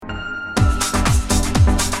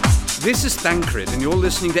This is Thancred, and you're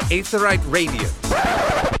listening to Aetheryte Radio.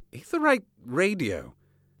 Aetheryte Radio?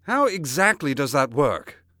 How exactly does that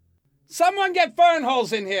work? Someone get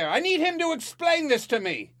Fernhalls in here. I need him to explain this to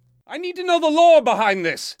me. I need to know the lore behind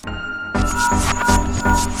this.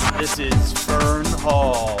 This is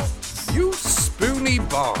Fernhall. You spoony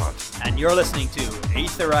bard. And you're listening to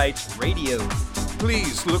Aetheryte Radio.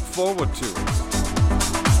 Please look forward to it.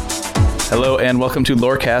 Hello and welcome to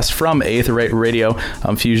Lorecast from Aetheryte Radio.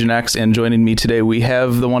 I'm FusionX, and joining me today we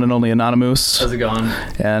have the one and only Anonymous. How's it going?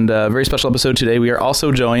 And a very special episode today. We are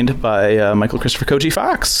also joined by Michael Christopher Koji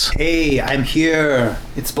Fox. Hey, I'm here.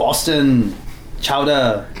 It's Boston.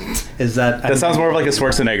 Chowder. Is that... That sounds more of like a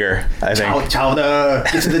Schwarzenegger, I think. Chowder.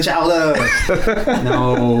 Get to the chowder.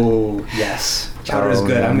 No. Yes. Chowder is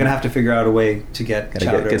good. I'm going to have to figure out a way to get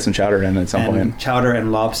chowder. Get some chowder in at some point. Chowder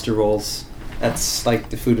and lobster rolls. That's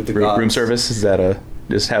like the food of the gods. Room service? Is that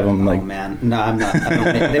just have them like... Oh, man. No, I'm not.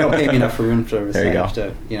 They don't pay me enough for room service. There you go. I have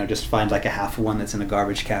to, just find like a half one that's in a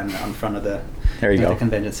garbage can on front of the... There you go. The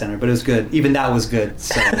convention center. But it was good. Even that was good.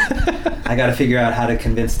 So I got to figure out how to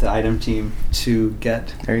convince the item team to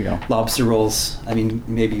get there you go. Lobster rolls. I mean,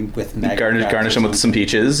 maybe with garnish them with some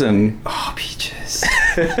peaches and... Oh, peaches.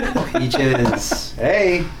 Peaches.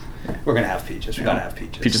 Hey. We're going to have peaches. We got to have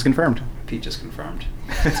peaches. Peaches confirmed. Peaches confirmed.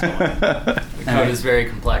 The code is very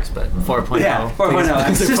complex, but 4.0. Yeah,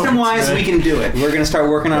 4.0. System-wise, we can do it. We're going to start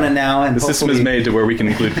working on it now. And the system is made to where we can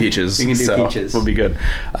include peaches. We can do peaches. We'll be good.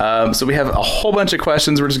 So we have a whole bunch of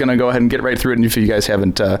questions. We're just going to go ahead and get right through it. And if you guys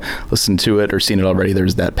haven't listened to it or seen it already,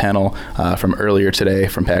 there's that panel from earlier today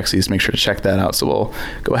from PAX East. Make sure to check that out. So we'll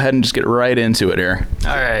go ahead and just get right into it here.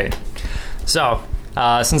 All right. So...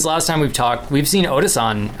 since last time we've talked, we've seen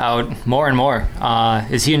Odasan out more and more.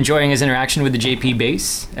 Is he enjoying his interaction with the JP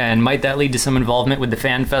base? And might that lead to some involvement with the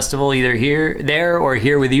fan festival, either there, or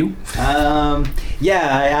here with you? Yeah,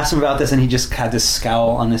 I asked him about this, and he just had this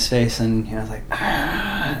scowl on his face, and I was like,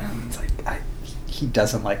 it's like he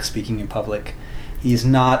doesn't like speaking in public. He's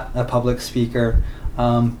not a public speaker,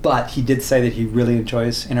 but he did say that he really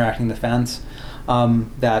enjoys interacting with fans.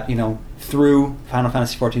 That through Final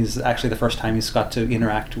Fantasy XIV is actually the first time he's got to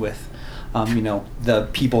interact with the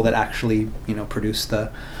people that actually produce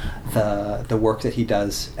the work that he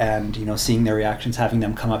does, and seeing their reactions, having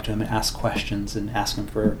them come up to him and ask questions and ask him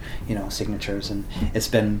for signatures, and it's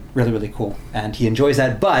been really, really cool, and he enjoys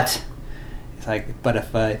that. But it's like, but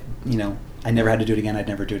if I never had to do it again, I'd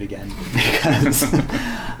never do it again. Because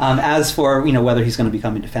as for whether he's going to be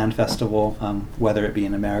coming to Fan Festival, whether it be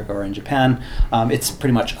in America or in Japan, it's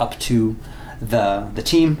pretty much up to the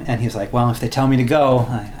team. And he's like, well, if they tell me to go,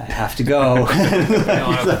 I have to go.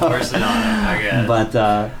 But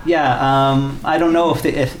I don't know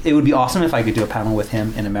if it would be awesome if I could do a panel with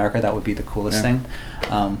him in America. That would be the coolest thing.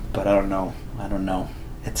 But I don't know.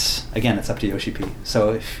 It's up to Yoshi P.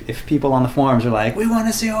 So if people on the forums are like, we want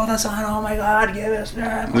to see Odasan, oh my god, give us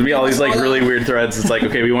that. There'll be all these like really weird threads. It's like,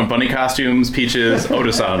 okay, we want bunny costumes, peaches,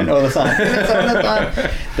 Odasan. Odasan.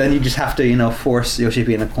 Then you just have to force Yoshi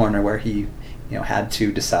P in a corner where he had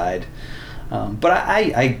to decide. But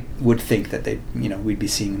I would think that we'd be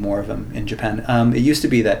seeing more of him in Japan. It used to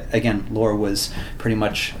be that, again, lore was pretty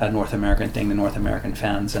much a North American thing. The North American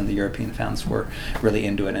fans and the European fans were really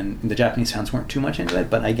into it, and the Japanese fans weren't too much into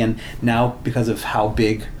it. But again, now because of how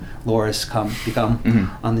big lore has become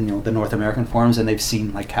on the North American forums, and they've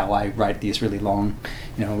seen like how I write these really long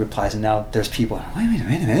replies, and now there's people, wait a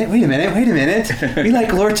minute, we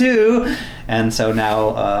like lore too. And so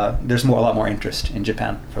now there's a lot more interest in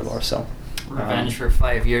Japan for lore. So revenge for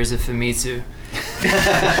 5 years of Famitsu.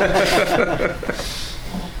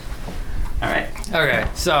 All right. Okay,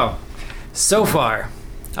 so far,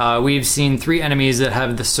 we've seen 3 enemies that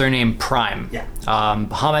have the surname Prime. Yeah.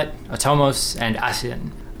 Bahamut, Atomos, and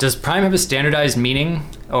Ascian. Does Prime have a standardized meaning,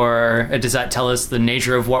 or does that tell us the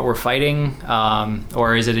nature of what we're fighting,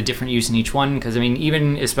 or is it a different use in each one? Because,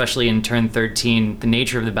 even especially in turn 13, the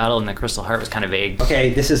nature of the battle in the Crystal Heart was kind of vague. Okay,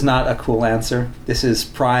 this is not a cool answer. This is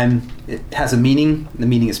Prime. It has a meaning. The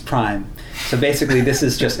meaning is Prime. So basically,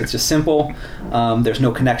 it's just simple. There's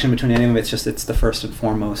no connection between any of them. It's the first and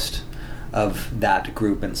foremost of that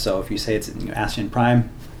group. And so if you say it's Ascian Prime,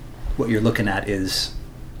 what you're looking at is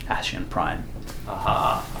Ascian Prime.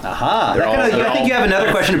 Aha. I think you have another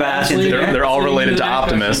question about Ascian. They're all related to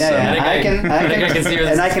Optimus. Yeah. I think I can see where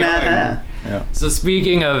this is add. Yeah. So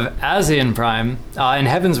speaking of Ascian Prime, in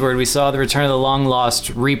Heavensward we saw the return of the long-lost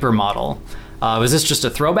Reaper model. Was this just a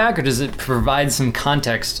throwback, or does it provide some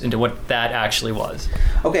context into what that actually was?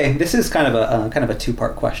 Okay, this is kind of a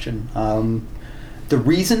two-part question. The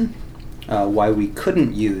reason why we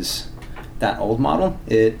couldn't use that old model,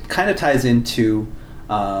 it kind of ties into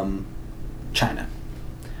China.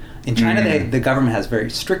 In China, the government has very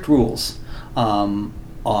strict rules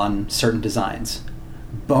on certain designs,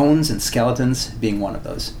 bones and skeletons being one of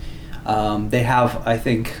those. They have, I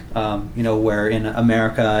think, where in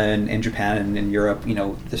America and in Japan and in Europe,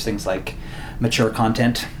 there's things like mature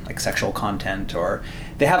content, like sexual content, or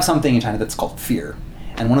they have something in China that's called fear.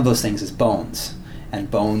 And one of those things is bones.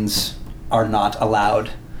 And bones are not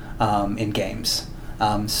allowed in games.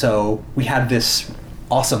 So we had this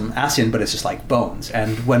awesome ASEAN, but it's just like bones.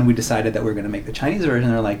 And when we decided that we were going to make the Chinese version,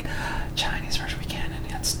 they're like, Chinese version, we can't, and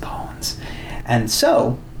it's bones. And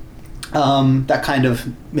so that kind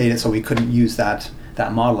of made it so we couldn't use that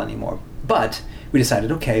model anymore. But we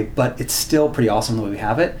decided, okay, but it's still pretty awesome the way we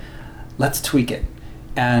have it. Let's tweak it.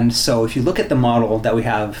 And so if you look at the model that we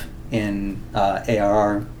have in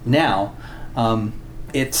ARR now,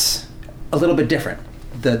 it's a little bit different.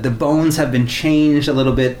 The bones have been changed a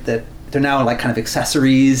little bit, that they're now like kind of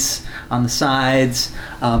accessories on the sides.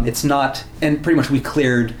 It's not, and pretty much we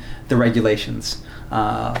cleared the regulations.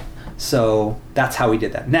 So that's how we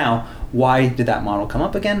did that. Now, why did that model come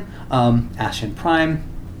up again? Ashen Prime.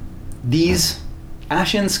 These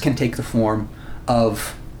Ashens can take the form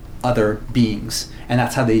of other beings, and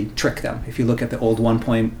that's how they trick them. If you look at the old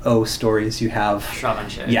 1.0 stories, you have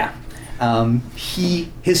Shravansheh. Yeah.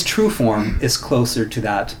 His true form is closer to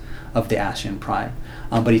that of the Ashen Prime.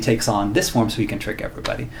 But he takes on this form so he can trick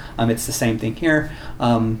everybody. It's the same thing here.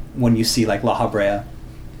 When you see like La Habrea,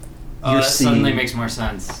 that suddenly makes more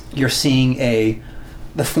sense. You're seeing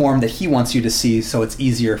the form that he wants you to see, so it's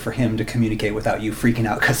easier for him to communicate without you freaking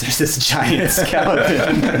out because there's this giant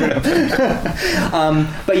skeleton.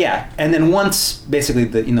 But yeah, and then once basically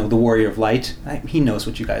the Warrior of Light, he knows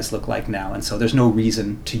what you guys look like now, and so there's no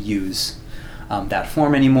reason to use that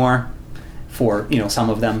form anymore for some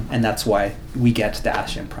of them, and that's why we get the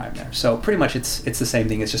Ashen Prime there. So pretty much it's the same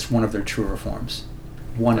thing. It's just one of their truer forms.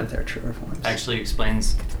 One of their truer forms. Actually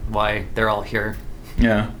explains why they're all here.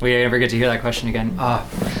 Yeah. We never get to hear that question again.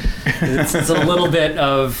 It's a little bit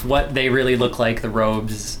of what they really look like, the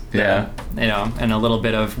robes. Yeah. And a little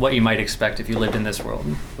bit of what you might expect if you lived in this world,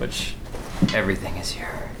 which everything is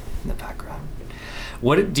here in the background.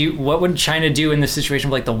 What would China do in the situation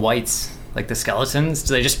of like the whites? Like the skeletons,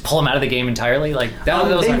 do they just pull them out of the game entirely? Like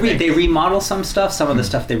they remodel some stuff. Some of the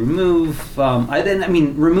stuff they remove.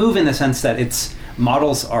 Remove in the sense that its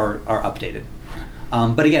models are updated.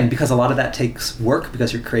 But again, because a lot of that takes work,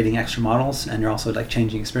 because you're creating extra models and you're also like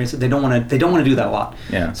changing experiences, they don't want to do that a lot.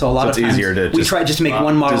 Yeah. So a lot of times easier to we try just to make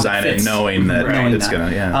one model design that fits, it knowing that it's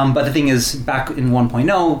gonna. Yeah. But the thing is, back in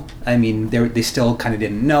 1.0, they still kind of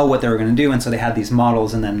didn't know what they were going to do, and so they had these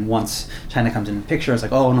models. And then once China comes in the picture, it's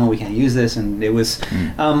like, oh no, we can't use this, and it was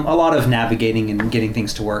a lot of navigating and getting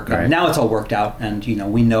things to work. Right. Now it's all worked out, and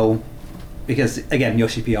we know. Because again,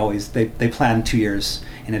 Yoshi P always they plan 2 years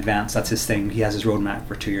in advance. That's his thing. He has his roadmap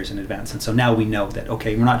for 2 years in advance, and so now we know that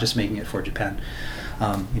we're not just making it for Japan.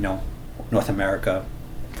 North America,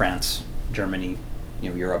 France, Germany,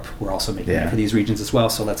 Europe. We're also making it for these regions as well.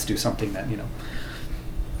 So let's do something that Very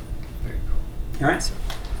cool. All right.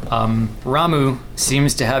 Ramu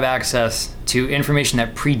seems to have access to information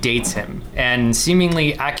that predates him, and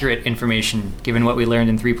seemingly accurate information, given what we learned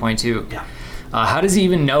in 3.2. Yeah. How does he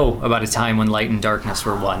even know about a time when light and darkness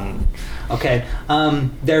were one? Okay,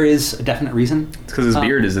 there is a definite reason. It's because his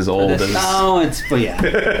beard is as old as... That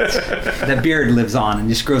beard lives on and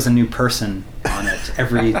just grows a new person on it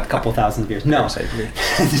every couple thousand years. No,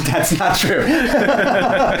 that's not true.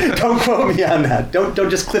 Don't quote me on that. Don't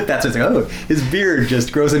just clip that. So it's like, his beard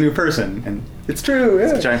just grows a new person, and it's true.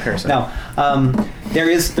 Yeah. It's a giant person. Now, there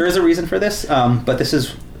is a reason for this, but this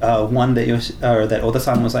is one that that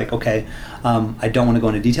Oda-san was like, okay, I don't want to go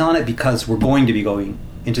into detail on it because we're going to be going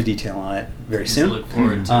into detail on it very soon. Look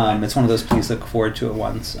forward to it. It's one of those please look forward to it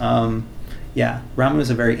ones. Ramu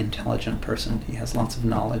is a very intelligent person. He has lots of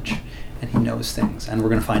knowledge, and he knows things, and we're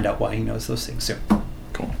going to find out why he knows those things soon.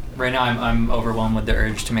 Cool. Right now, I'm overwhelmed with the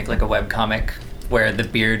urge to make like a webcomic where the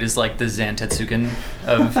beard is like the Zantetsuken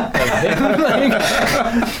of him. Like,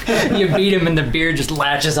 you beat him and the beard just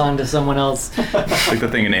latches onto someone else. Like the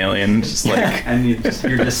thing in Alien, just like... and you're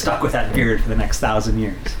just stuck with that beard for the next 1,000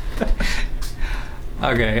 years.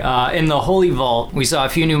 Okay, in the Holy Vault, we saw a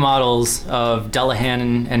few new models of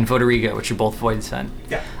Delahan and Vodariga, which are both Void Sent.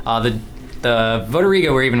 Yeah. The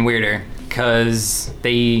Vodariga were even weirder, because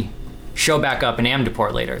they show back up in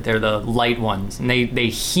Amdapor later. They're the light ones, and they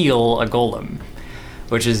heal a golem,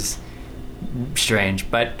 which is strange.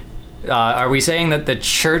 But are we saying that the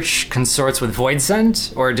church consorts with Void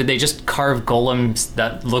Sent, or did they just carve golems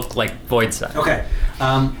that look like Void Sent? Okay.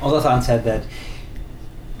 Oda-san said that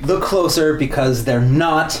look closer because they're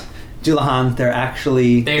not Dullahan. They're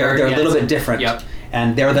actually they're a little bit different,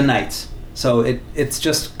 and they're the knights. So it's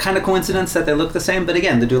just kind of coincidence that they look the same. But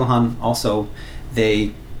again, the Dullahan also,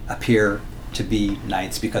 they appear to be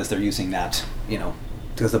knights because they're using that,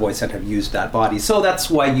 because the Void Sent have used that body. So that's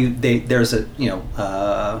why there's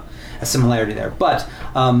a similarity there. But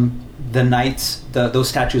the knights, those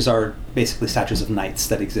statues are basically statues of knights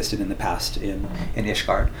that existed in the past in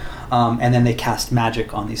Ishgard. And then they cast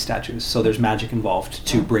magic on these statues. So there's magic involved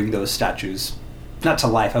to bring those statues, not to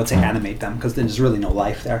life, I would say animate them, because there's really no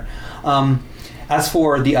life there. As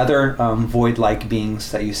for the other void-like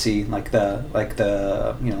beings that you see, like the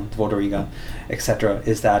Vodoriga, etc.,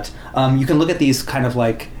 is that you can look at these kind of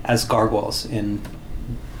like as gargoyles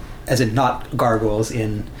as in not gargoyles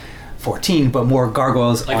in 14, but more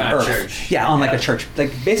gargoyles like on Earth. Church. Yeah, like a church.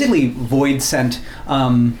 Like basically, Void Sent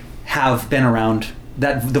have been around.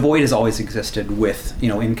 That the Void has always existed with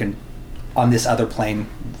on this other plane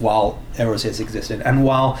while Eros has existed, and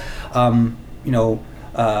while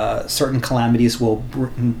certain calamities will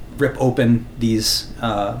rip open these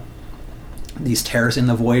tears in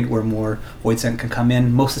the void where more Void Sent can come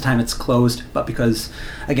in. Most of the time it's closed, but because,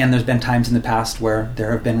 again, there's been times in the past where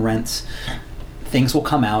there have been rents, things will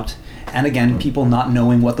come out, and again, people not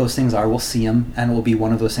knowing what those things are will see them, and it will be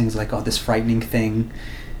one of those things like, oh, this frightening thing,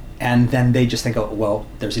 and then they just think, oh, well,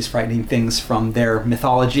 there's these frightening things from their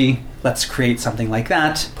mythology, let's create something like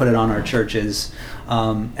that, put it on our churches,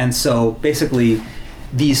 and so basically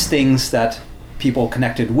these things that people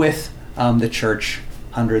connected with the church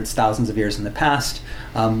hundreds, thousands of years in the past,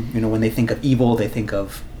 when they think of evil, they think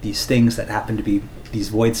of these things that happen to be these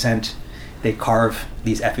Void Sent. They carve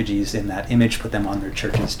these effigies in that image, put them on their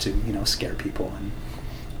churches to, scare people.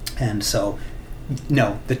 And so,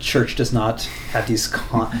 no, the church does not have these,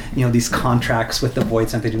 these contracts with the Void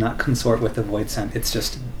Sent. They do not consort with the Void Sent. It's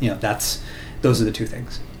just, those are the two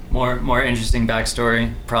things. More interesting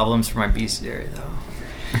backstory. Problems for my bestiary, though.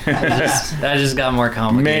 that just got more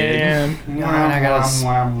complicated. Man, I gotta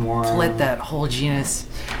split that whole genus.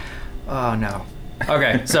 Oh no.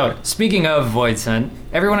 Okay, so speaking of Void Sent,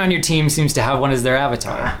 everyone on your team seems to have one as their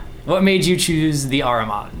avatar. What made you choose the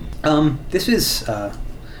Ahriman? This is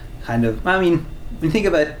kind of. I mean, when you think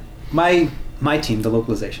about my team, the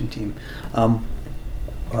localization team,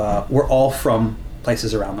 we're all from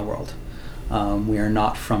places around the world. We are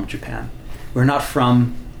not from Japan. We're not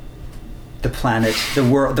from the planet, the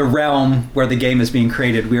world, the realm where the game is being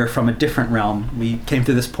created. We are from a different realm. We came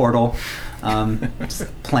through this portal,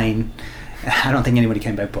 plane. I don't think anybody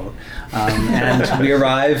came by boat. And we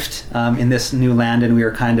arrived in this new land, and we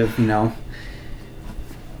were kind of,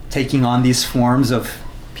 taking on these forms of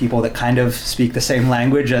people that kind of speak the same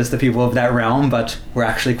language as the people of that realm, but we're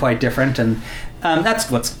actually quite different. And that's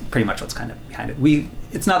pretty much what's kind of behind it.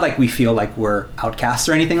 It's not like we feel like we're outcasts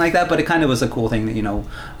or anything like that, but it kind of was a cool thing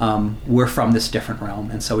that, we're from this different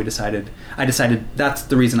realm. And so I decided, that's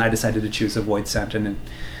the reason I decided to choose a Void Sent, and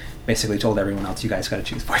basically told everyone else, you guys got to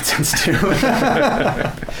choose Void Sents too.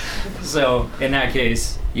 So, in that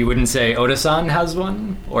case, you wouldn't say Oda-san has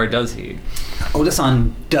one, or does he?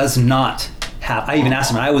 Oda-san does not have. I even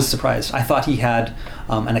asked him, and I was surprised. I thought he had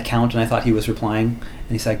an account, and I thought he was replying,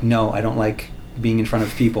 and he's like, no, I don't like being in front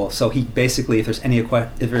of people. So he basically, if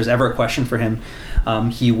there's ever a question for him,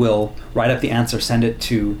 he will write up the answer, send it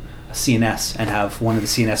to CNS, and have one of the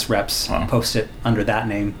CNS reps post it under that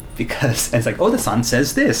name, because it's like, Oda-san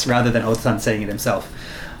says this, rather than Oda-san saying it himself.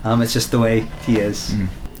 It's just the way he is.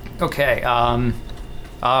 Okay,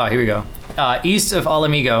 here we go. East of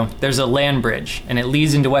Alamigo, there's a land bridge, and it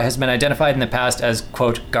leads into what has been identified in the past as,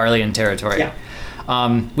 quote, Garlean territory. Yeah.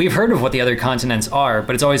 We've heard of what the other continents are,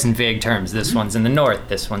 but it's always in vague terms. This one's in the north,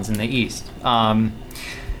 this one's in the east.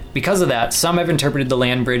 Because of that, some have interpreted the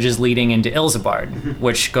land bridge as leading into Ilzabard,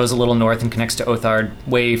 which goes a little north and connects to Othard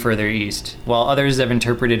way further east, while others have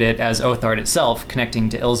interpreted it as Othard itself, connecting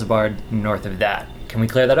to Ilzabard north of that. Can we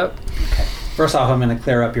clear that up? Okay. First off, I'm going to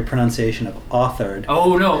clear up your pronunciation of Othard.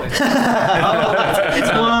 Oh, no. It's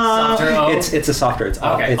a softer. It's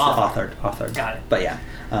okay, Othard. Got it. But yeah.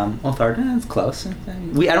 Othard, it's close. I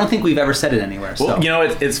don't think we've ever said it anywhere. So.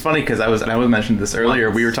 Well, it's funny because I was mentioned this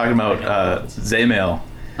earlier. We were talking about Zamail.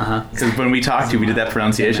 Because when we talked to you, we did that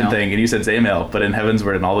pronunciation thing, and you said Zamail, but in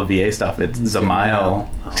Heavensward and all the VA stuff, it's Zamail.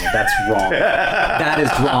 Oh, that's wrong. That is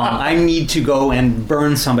wrong. I need to go and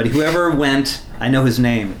burn somebody. Whoever went, I know his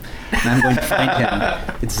name, and I'm going to find him.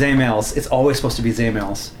 It's Zamails. It's always supposed to be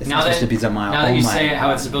Zamails. It's not supposed to be Zamail. Now that you say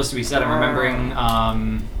how it's supposed to be said, I'm remembering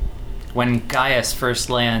when Gaius first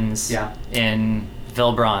lands in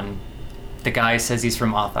Vilbron, the guy says he's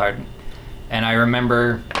from Othard. And I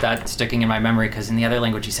remember that sticking in my memory because in the other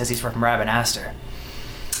language he says he's from Rabanastre.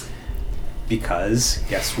 Because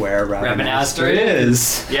guess where Rabanastre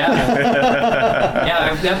is? Yeah.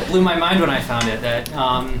 Yeah, that blew my mind when I found it, that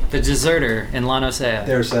the deserter in La Noscea.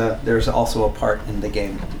 There's also a part in the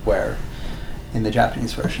game where, in the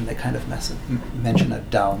Japanese version, they kind of mention a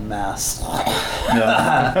down mass.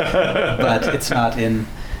 But it's not in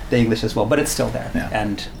the English as well, but it's still there. Yeah.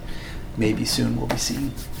 And maybe soon we'll be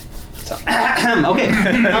seeing. So, okay.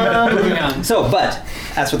 Moving on. So, but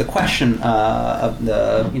as for the question of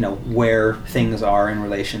the, where things are in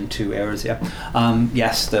relation to Eorzea,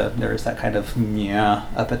 yes, there is that kind of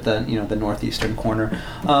up at the the northeastern corner.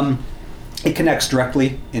 It connects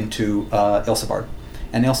directly into Ilsabard,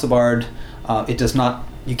 and Ilsabard, it does not.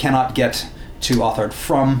 You cannot get to Othard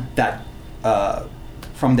from that.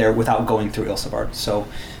 From there without going through Ilsabard. So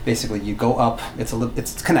basically you go up,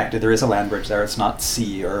 it's connected, there is a land bridge there, it's not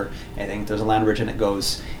sea or anything, there's a land bridge and it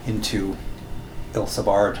goes into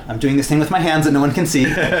Ilsabard. I'm doing this thing with my hands that no one can see.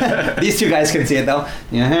 These two guys can see it though.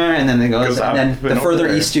 And then it goes and then the further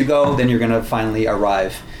east you go, then you're going to finally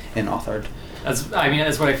arrive in Othard. That's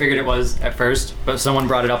what I figured it was at first, but someone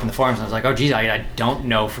brought it up in the forums and I was like, oh geez, I don't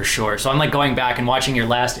know for sure. So I'm like going back and watching your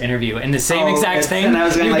last interview and the same exact thing. And I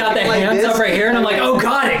was You've got the hands up right here and I'm like, oh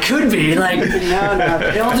god, it could be. Like,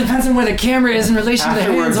 no. It all depends on where the camera is in relation to the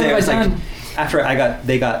hands. After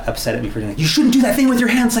they got upset at me for doing like, you shouldn't do that thing with your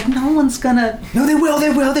hands. Like, no one's gonna. No, they will.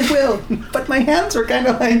 But my hands are kind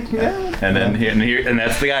of like. Yeah. And then and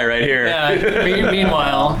that's the guy right here. Yeah.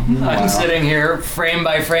 Meanwhile, I'm sitting here frame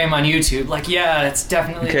by frame on YouTube. Like, yeah, it's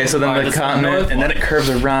definitely. Okay, so then the continent, and then it curves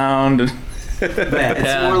around.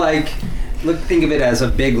 It's more like. Think of it as a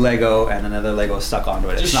big Lego and another Lego stuck onto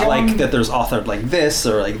it. It's not like that there's authored like this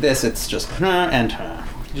or like this. It's just and.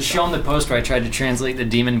 Just show them the post where I tried to translate the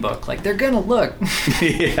demon book. Like, they're gonna look.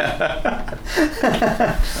 Yeah.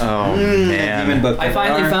 Oh, man. Demon book. I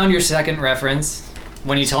finally found your second reference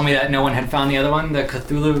when you told me that no one had found the other one, the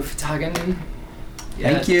Cthulhu Ftagan.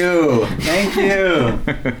 Thank you.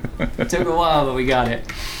 It took a while, but we got it.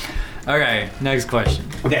 Okay, next question.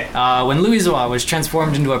 Okay. When Louisoix was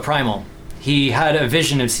transformed into a primal, he had a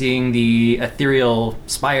vision of seeing the ethereal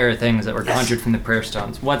spire things that were conjured from the prayer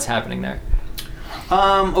stones. What's happening there?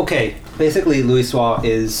 Okay. Basically, Louisoix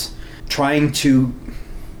is trying to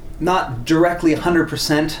not directly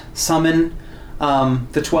 100% summon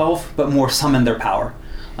the 12, but more summon their power.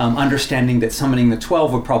 Understanding that summoning the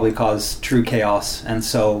 12 would probably cause true chaos, and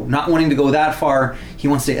so not wanting to go that far, he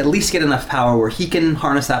wants to at least get enough power where he can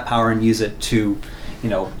harness that power and use it to,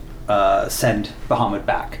 send Bahamut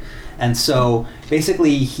back. And so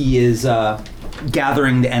basically he is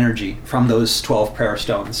gathering the energy from those 12 prayer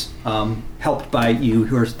stones, helped by you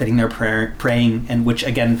who are sitting there praying, and which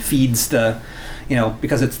again feeds the,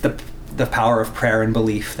 because it's the power of prayer and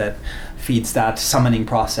belief that feeds that summoning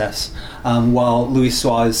process, while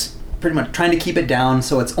Louisoix is pretty much trying to keep it down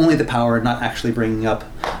so it's only the power, not actually bringing up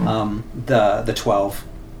the 12.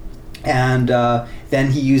 And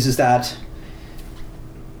then he uses that,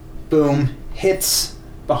 boom, hits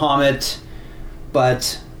Bahamut,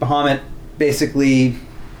 but Bahamut basically,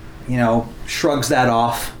 shrugs that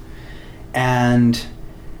off,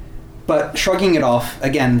 but shrugging it off,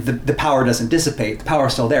 again, the power doesn't dissipate, the power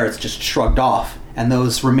is still there, it's just shrugged off, and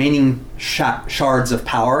those remaining shards of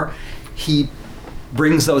power, he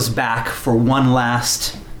brings those back for one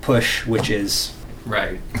last push, which is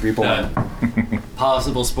reborn.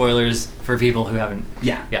 Possible spoilers for people who haven't.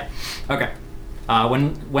 Yeah. Okay.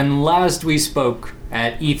 When last we spoke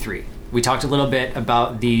at E3, we talked a little bit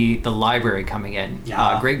about the library coming in,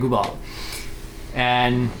 Great Gubal.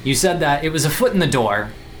 And you said that it was a foot in the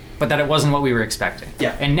door, but that it wasn't what we were expecting.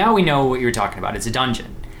 Yeah. And now we know what you were talking about. It's a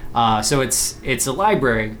dungeon. So it's a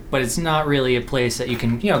library, but it's not really a place that you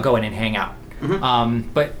can go in and hang out. Mm-hmm.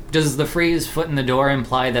 But does the phrase "foot in the door"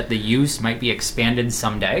 imply that the use might be expanded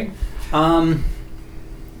someday?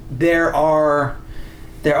 There are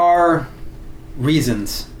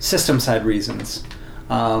reasons, system side reasons,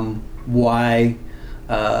 why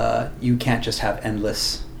you can't just have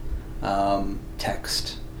endless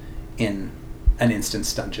text in an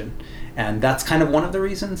instance dungeon, and that's kind of one of the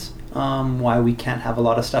reasons why we can't have a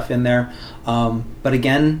lot of stuff in there. But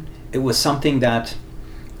again, it was something that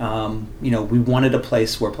we wanted a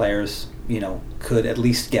place where players could at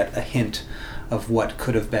least get a hint of what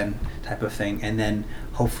could have been, type of thing, and then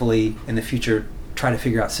hopefully in the future try to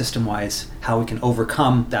figure out system-wise how we can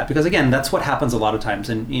overcome that, because again, that's what happens a lot of times.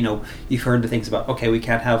 And you've heard the things about, okay, we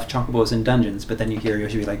can't have chocobos in dungeons, but then you hear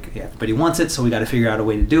Yoshi be like, yeah, everybody wants it, so we got to figure out a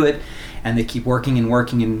way to do it, and they keep working,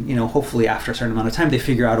 and hopefully after a certain amount of time they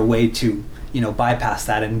figure out a way to bypass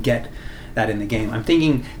that and get that in the game. I'm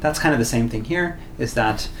thinking that's kind of the same thing here, is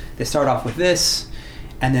that they start off with this,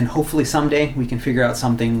 and then hopefully someday we can figure out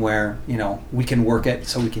something where, we can work it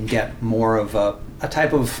so we can get more of a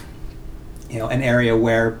type of, an area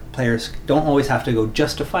where players don't always have to go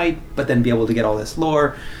just to fight, but then be able to get all this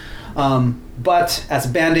lore. But as a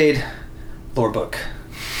Band-Aid, lore book.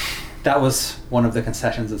 That was one of the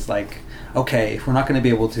concessions. It's like, okay, if we're not going to be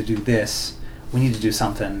able to do this, we need to do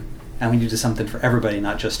something, and we need to do something for everybody,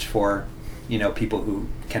 not just for, people who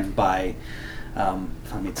can buy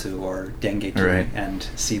Famitsu or Dengeki right. and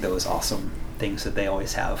see those awesome things that they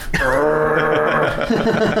always have.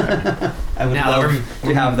 I would love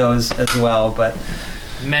to have those as well, but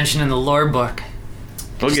mentioning the lore book.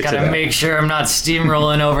 We'll Just get to gotta that. make sure I'm not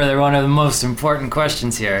steamrolling over one of the most important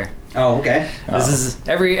questions here. oh, okay. This is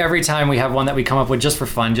every time we have one that we come up with just for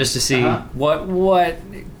fun, just to see what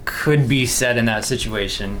could be said in that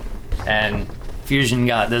situation. And Fusion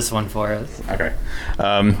got this one for us. Okay.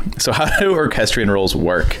 So how do orchestrion roles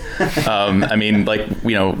work?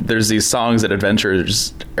 There's these songs that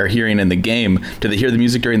adventurers are hearing in the game. Do they hear the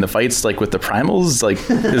music during the fights, like with the primals? Like,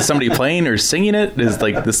 is somebody playing or singing it? Is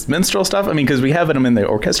like this minstrel stuff? Because we have them in the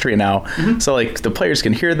orchestrion now. Mm-hmm. So like the players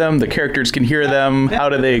can hear them, the characters can hear them. How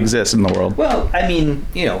do they exist in the world? Well,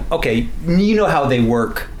 okay, how they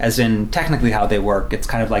work, as in technically how they work. It's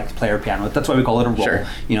kind of like the player piano. That's why we call it a roll. Sure.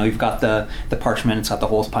 You've got the parchment, it's got the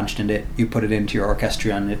holes punched in it. You put it into your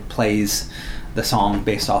orchestrion, it plays the song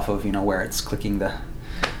based off of, where it's clicking the,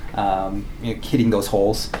 hitting those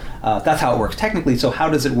holes. That's how it works technically. So how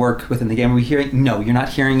does it work within the game? Are we hearing? No, you're not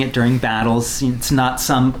hearing it during battles. It's not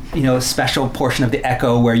some, special portion of the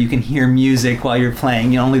echo where you can hear music while you're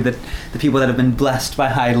playing. Only the people that have been blessed by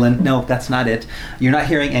Hydaelyn. No, that's not it. You're not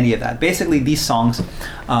hearing any of that. Basically, these songs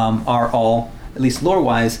are all, at least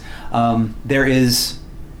lore-wise,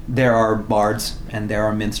 there are bards, and there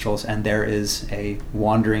are minstrels, and there is a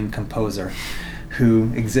wandering composer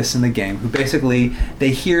who exists in the game, who basically,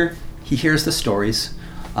 he hears the stories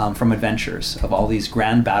from adventures of all these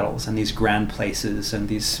grand battles and these grand places and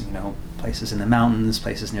these, places in the mountains,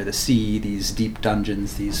 places near the sea, these deep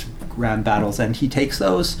dungeons, these grand battles, and he takes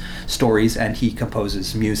those stories and he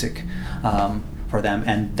composes music for them,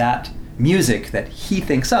 and that music that he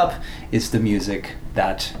thinks up is the music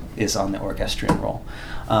that is on the orchestrion roll.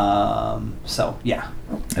 So yeah,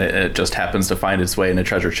 It just happens to find its way in a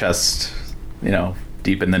treasure chest,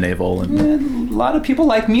 deep in the navel. And a lot of people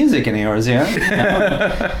like music in Eorzea.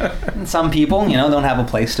 And some people, don't have a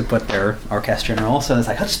place to put their orchestrion roll, so it's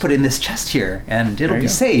like, I'll just put it in this chest here, and it'll be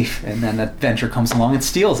safe. And then an adventurer comes along and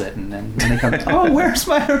steals it, and then when they come, oh, where's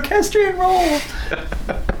my orchestrion roll?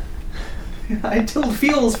 I tilled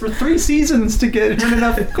fields for 3 seasons to get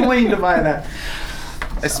enough coin to buy that.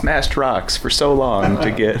 I smashed rocks for so long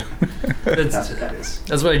to get... That's what that is.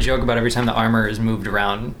 That's what I joke about every time the armor is moved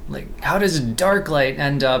around. Like, how does Darklight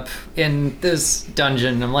end up in this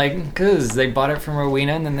dungeon? I'm like, because they bought it from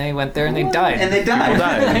Rowena, and then they went there and they died. And they died.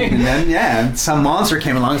 And then, some monster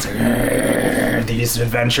came along and said, these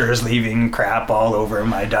adventurers leaving crap all over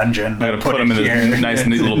my dungeon. I'm going to put them in this nice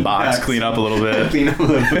neat little box, clean up a little bit. Clean up a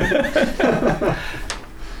little bit.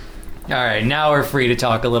 All right, now we're free to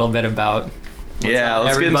talk a little bit about...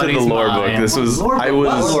 Let's get into the lore book. This was I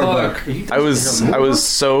was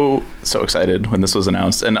so excited when this was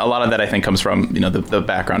announced, and a lot of that I think comes from the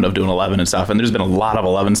background of doing 11 and stuff. And there's been a lot of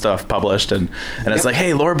 11 stuff published, and it's like,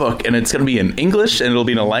 hey, lore book, and it's going to be in English, and it'll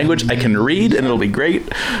be in a language I can read, and it'll be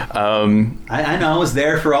great. I know I was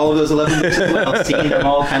there for all of those 11 books as well, seeing them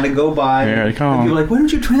all kind of go by. Yeah, and people were like, why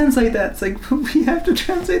don't you translate that? It's like, we have to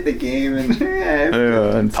translate the game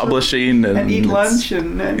and publishing and eat lunch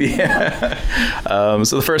and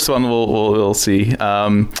so the first one we'll see.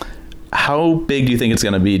 How big do you think it's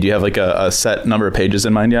going to be? Do you have like a set number of pages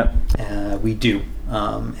in mind yet? We do.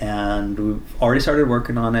 And we've already started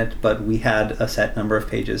working on it, but we had a set number of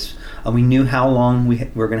pages. We knew how long we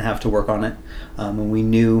were going to have to work on it, and we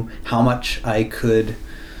knew how much I could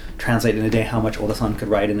translate in a day, how much Oda-san could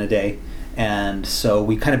write in a day. And so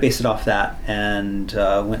we kind of based it off that and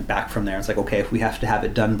went back from there. It's like, okay, if we have to have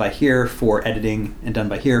it done by here for editing and done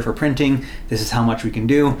by here for printing, this is how much we can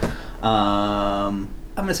do. I'm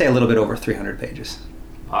going to say a little bit over 300 pages.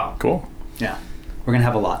 Wow. Cool. Yeah. We're going to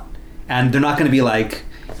have a lot. And they're not going to be like,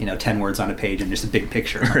 10 words on a page and just a big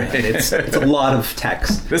picture. Right. It's a lot of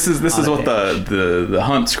text. This is what the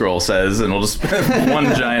hunt scroll says, and we'll just one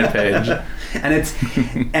giant page. And it's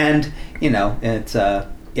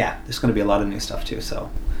there's going to be a lot of new stuff too, so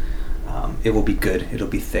it will be good. It'll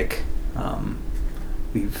be thick. I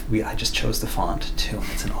just chose the font too, and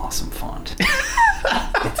it's an awesome font.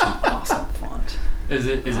 It's an awesome font. Is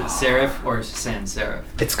it serif or sans serif?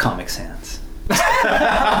 It's Comic Sans.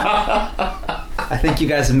 I think you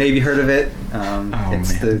guys have maybe heard of it.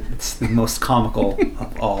 It's the most comical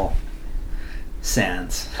of all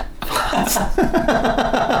sans.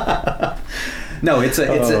 No, it's a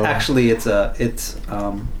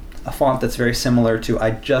font that's very similar to.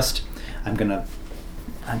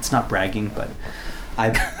 It's not bragging, but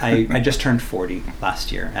I just turned 40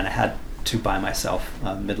 last year, and I had to buy myself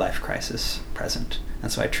a midlife crisis present,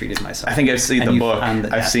 and so I treated myself. I think I've seen the book.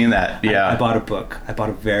 I've seen that. Yeah, I bought a book. I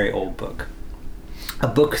bought a very old book, a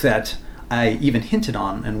book that I even hinted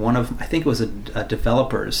on in I think it was a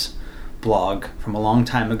developer's blog from a long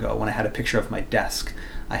time ago when I had a picture of my desk.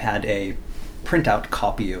 I had a printout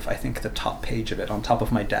copy of, I think, the top page of it on top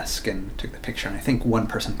of my desk and took the picture, and I think one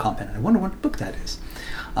person commented, I wonder what book that is.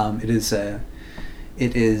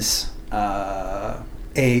 It is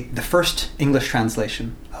the first English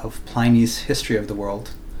translation of Pliny's History of the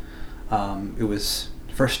World. It was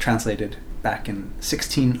first translated back in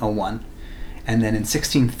 1601, and then in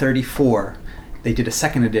 1634 they did a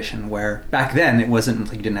second edition where back then it wasn't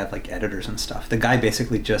like you didn't have like editors and stuff. The guy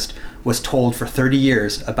basically just was told for 30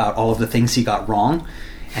 years about all of the things he got wrong,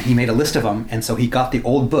 and he made a list of them, and so he got the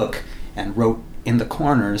old book and wrote in the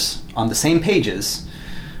corners on the same pages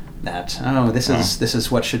that this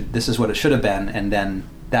is what it should have been, and then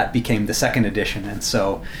that became the second edition, and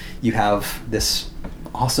so you have this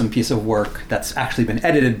awesome piece of work that's actually been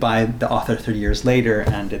edited by the author 30 years later,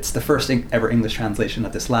 and it's the first ever English translation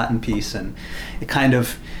of this Latin piece, and it kind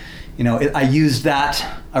of, I used that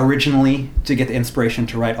originally to get the inspiration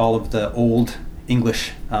to write all of the old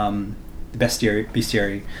English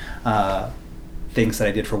bestiary things that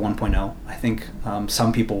I did for 1.0. I think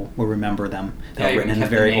some people will remember them. They were written in the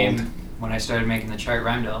very old. When I started making the chart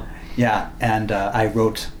Rhyndell. Yeah, and I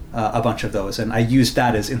wrote a bunch of those, and I used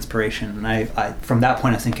that as inspiration. And I from that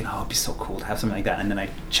point, I was thinking, it'd be so cool to have something like that. And then I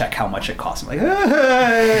check how much it costs. I'm like,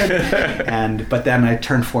 but then I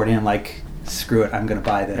turned 40 and I'm like, screw it, I'm going to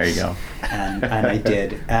buy this. There you go. And I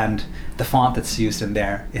did. And the font that's used in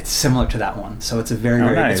there, it's similar to that one. So it's a very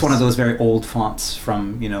nice. It's one of those very old fonts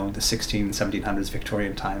from, the 1700s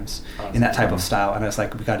Victorian times in that type of style. And I was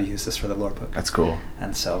like, we got to use this for the lore book. That's cool.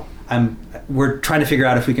 And so we're trying to figure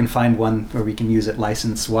out if we can find one where we can use it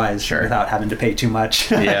license-wise without having to pay too much.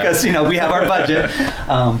 Because, we have our budget.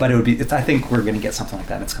 But I think we're going to get something like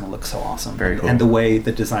that. And it's going to look so awesome. Very cool. And the way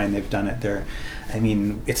the design they've done it,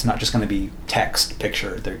 it's not just going to be text,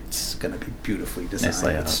 picture. It's going to be beautifully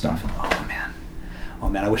designed with stuff. Oh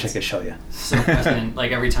man, I wish I could show you. So present.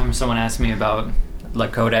 Like every time someone asks me about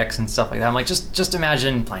like codex and stuff like that, I'm like, just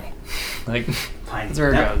imagine Pliny. Like Pliny. That's where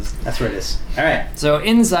it goes. That's where it is. All right. So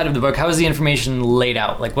inside of the book, how is the information laid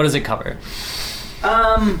out? Like, what does it cover?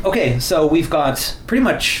 Okay, so we've got pretty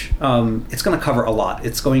much, it's going to cover a lot.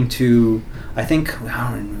 It's going to, I think, we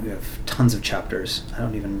have tons of chapters. I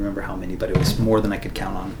don't even remember how many, but it was more than I could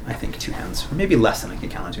count on, I think, 2 hands. Or maybe less than I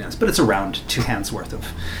could count on 2 hands, but it's around 2 hands worth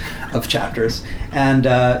of chapters. And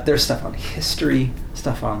there's stuff on history,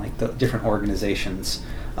 stuff on like the different organizations.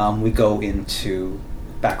 We go into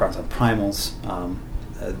backgrounds on primals,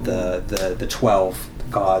 the 12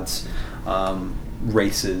 gods,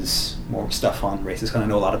 races, more stuff on races, because I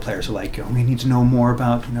know a lot of players are like, we need to know more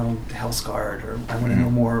about, the Hellsguard, or I want to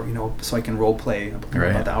know more, so I can role play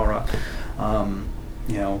about the Aura.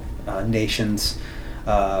 Nations,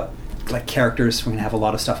 like characters, we're going to have a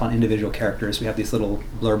lot of stuff on individual characters. We have these little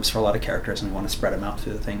blurbs for a lot of characters, and we want to spread them out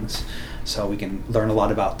through the things, so we can learn a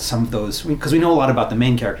lot about some of those, because we know a lot about the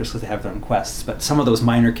main characters because they have their own quests, but some of those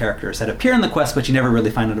minor characters that appear in the quest but you never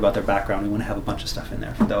really find out about their background, we want to have a bunch of stuff in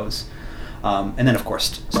there for those. And then, of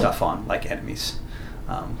course, stuff on, like, enemies,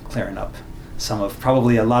 clearing up some of,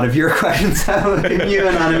 probably a lot of your questions have been you,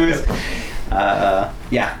 Anonymous.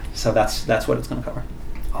 So that's what it's going to cover.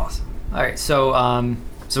 Awesome. All right, so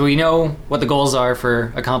we know what the goals are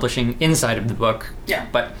for accomplishing inside of the book. Yeah.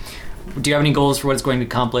 But do you have any goals for what it's going to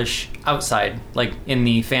accomplish outside, like, in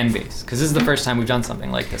the fan base? Because this is the first time we've done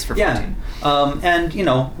something like this for 14. And,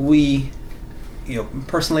 we...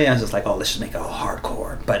 personally, I was just like, let's just make it all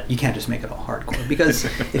hardcore. But you can't just make it all hardcore, because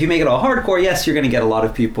if you make it all hardcore, yes, you're going to get a lot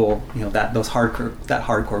of people, that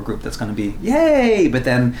hardcore group that's going to be yay. But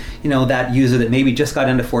then, that user that maybe just got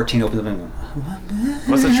into 14 opens up and goes,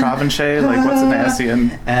 what's a Travanchet? Like, what's an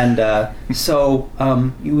Ascian? And so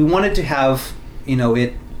we wanted to have,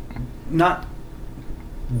 it not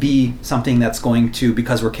be something that's going to,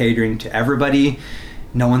 because we're catering to everybody,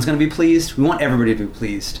 no one's going to be pleased. We want everybody to be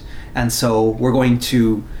pleased. And so we're going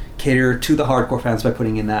to cater to the hardcore fans by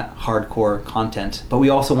putting in that hardcore content, but we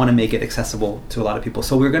also want to make it accessible to a lot of people.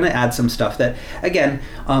 So we're going to add some stuff that, again,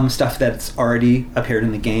 stuff that's already appeared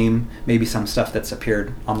in the game, maybe some stuff that's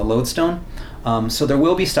appeared on the Lodestone. So there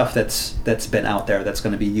will be stuff that's been out there that's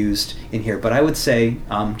going to be used in here. But I would say,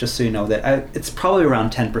 just so you know, that it's probably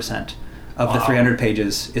around 10% of the 300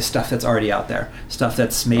 pages is stuff that's already out there. Stuff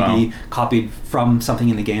that's maybe copied from something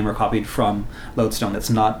in the game or copied from Lodestone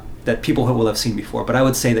that people will have seen before. But I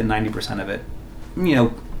would say that 90% of it,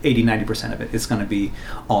 80-90% of it is going to be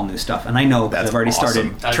all new stuff. And I know that I've already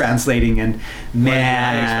started translating, and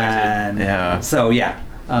man, yeah. So yeah.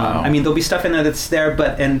 I mean, there'll be stuff in there that's there,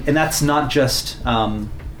 but and that's not just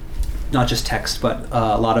text, but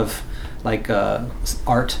a lot of like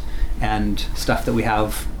art and stuff that we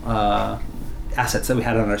have, assets that we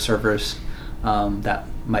had on our servers that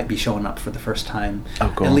might be showing up for the first time.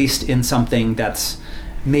 Oh, cool. At least in something that's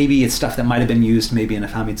maybe it's stuff that might have been used maybe in a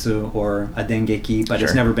Famitsu or a Dengeki, but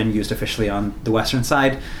it's never been used officially on the Western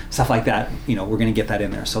side. Stuff like that, we're going to get that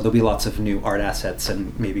in there. So there'll be lots of new art assets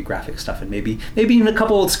and maybe graphic stuff, and maybe even a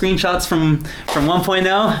couple of screenshots from 1.0.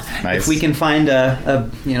 Nice. If we can find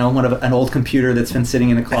an old computer that's been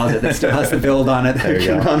sitting in a closet that still has the build on it that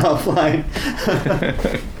can run offline.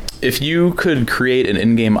 If you could create an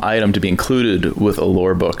in-game item to be included with a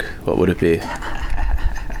lore book, what would it be?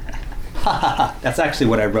 That's actually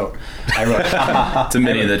what I wrote. It's a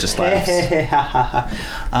minion that just laughs.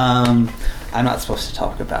 I'm not supposed to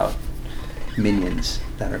talk about minions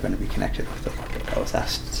that are going to be connected with the art book. I was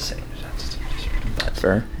asked to say that.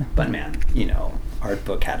 Fair. But man, art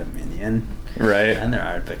book had a minion. Right. And their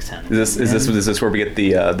art books had a Is this where we get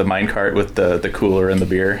the minecart with the cooler and the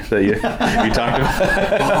beer that you talked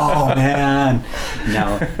about? Oh man.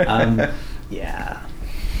 No. Yeah.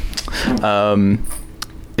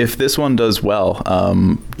 If this one does well,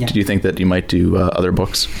 do you think that you might do other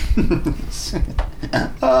books?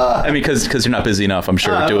 I mean, because you're not busy enough, I'm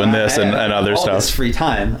sure, doing this and other all stuff. This free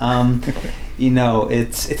time.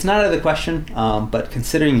 It's not out of the question, but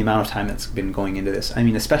considering the amount of time that's been going into this, I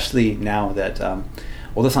mean, especially now that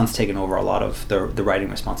Oda-san's taken over a lot of the writing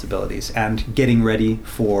responsibilities and getting ready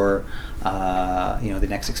for the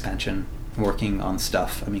next expansion, working on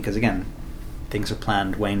stuff. I mean, because again, things are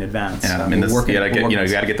planned way in advance. Yeah, you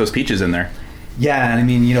got to get those peaches in there. Yeah, and I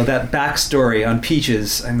mean, that backstory on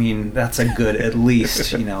Peaches, I mean, that's a good at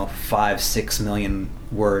least 5-6 million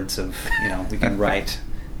words of we can write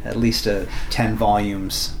at least 10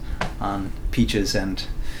 volumes on Peaches and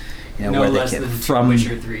no where they less get than from.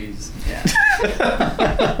 Witcher 3s.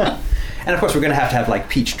 Yeah. And of course, we're going to have like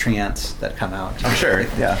Peach treants that come out. I'm sure,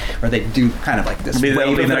 yeah. Where they do kind of like this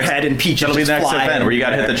wave in their head and Peaches That'll be the next event where you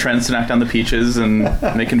got to hit the trends to knock down the peaches and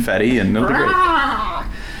make confetti, and it'll be great.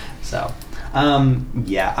 So,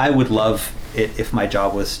 I would love it if my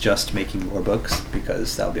job was just making lore books,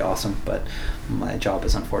 because that would be awesome. But my job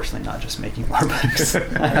is unfortunately not just making lore books.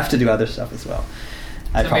 I have to do other stuff as well.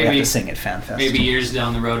 I'd probably have to sing at FanFest. Maybe years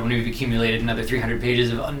down the road when we've accumulated another 300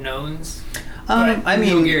 pages of unknowns. I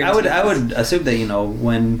mean, I would assume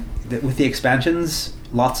that with the expansions,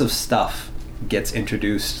 lots of stuff gets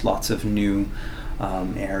introduced, lots of new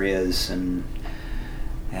areas, and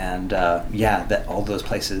that all those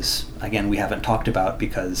places again we haven't talked about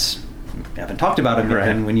because we haven't talked about them. Right.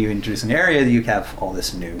 And when you introduce an area, you have all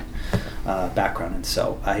this new background, and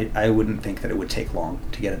so I wouldn't think that it would take long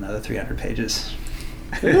to get another 300 pages.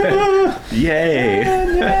 Yay!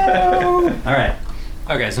 No. All right.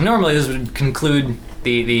 Okay, so normally this would conclude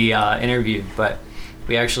the interview, but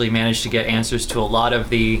we actually managed to get answers to a lot of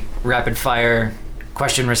the rapid-fire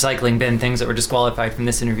question recycling bin things that were disqualified from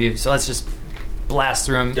this interview. So let's just blast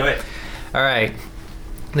through them. Do it. All right.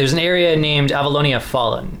 There's an area named Avalonia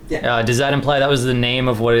Fallen. Yeah. Does that imply that was the name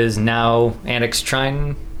of what is now Annex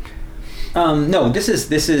Trine? No, this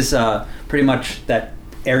is pretty much that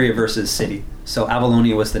area versus city. So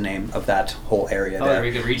Avalonia was the name of that whole area there.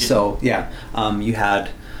 Very good region. So yeah, you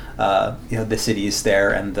had the cities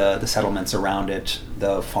there and the settlements around it,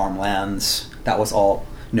 the farmlands. That was all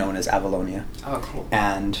known as Avalonia. Oh, cool.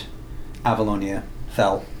 And Avalonia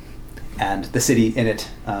fell, and the city in it,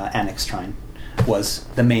 Annex Trine, was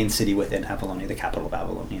the main city within Avalonia, the capital of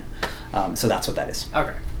Avalonia. So that's what that is.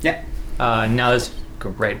 Okay. Yeah. Now let's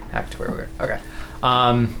go right back to where we were. Okay.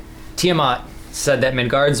 Tiamat said that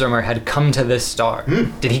Midgardsormr had come to this star.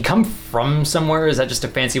 Did he come from somewhere? Or is that just a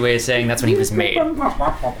fancy way of saying that's when he was made?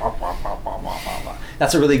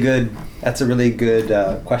 That's a really good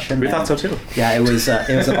question. We thought so too. Yeah, it was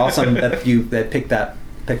awesome that you picked up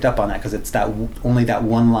on that, because it's only that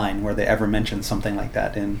one line where they ever mentioned something like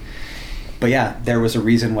that in But yeah, there was a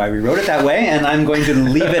reason why we wrote it that way, and I'm going to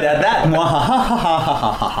leave it at that.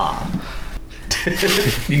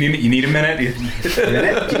 You need a minute? Do you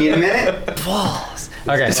need a minute? Balls.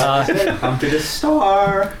 Okay. Come to the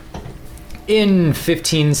star. In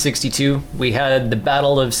 1562, we had the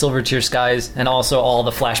Battle of Silvertear Skies and also all the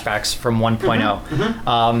flashbacks from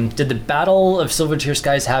 1.0. Did the Battle of Silvertear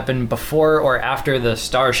Skies happen before or after the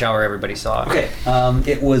star shower everybody saw? Okay,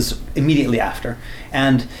 it was immediately after.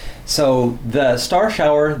 And so the star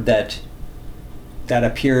shower that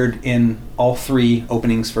appeared in all three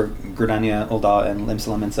openings for Gridania, Ul'dah, and Limsa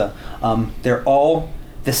Lominsa, they're all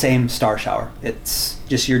the same star shower. It's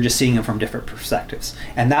just you're just seeing them from different perspectives,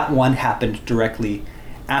 and that one happened directly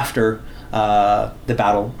after the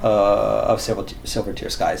Battle of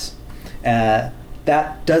Silvertear Skies.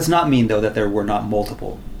 That does not mean, though, that there were not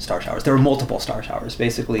multiple star showers. There were multiple star showers.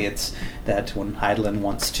 Basically, it's that when Hydaelyn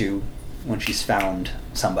when she's found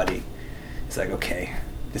somebody, it's like, okay,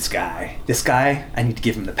 this guy, I need to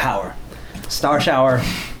give him the power. Star shower,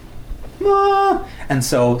 and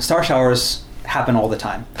so star showers happen all the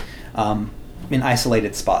time, in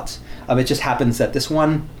isolated spots. It just happens that this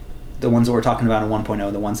one, the ones that we're talking about in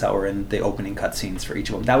 1.0, the ones that were in the opening cutscenes for each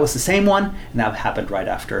of them, that was the same one, and that happened right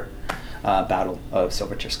after Battle of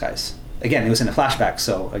Silvertear Skies. Again, it was in a flashback,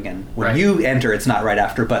 so again, when you enter, it's not right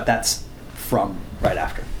after, but that's from right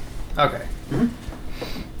after. Okay.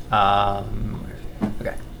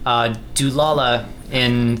 Okay. Dulala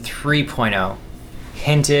in 3.0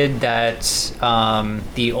 hinted that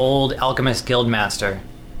the old Alchemist Guild Master,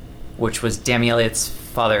 which was Damielliot's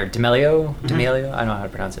father, Demelio? Demelio? I don't know how to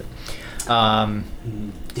pronounce it.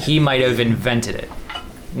 He might have invented it.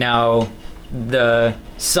 Now, the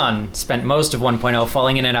son spent most of 1.0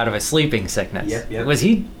 falling in and out of a sleeping sickness. Yep. Was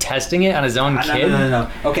he testing it on his own kid? No.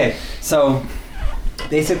 Okay, so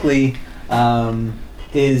basically, the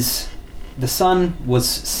son was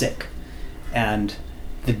sick, and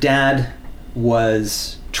the dad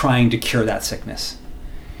was trying to cure that sickness.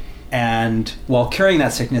 And while curing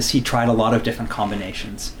that sickness, he tried a lot of different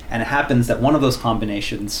combinations. And it happens that one of those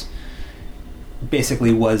combinations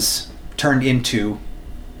basically was turned into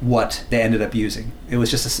what they ended up using. It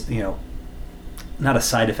was just not a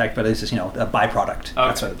side effect, but it's just, a byproduct. Okay.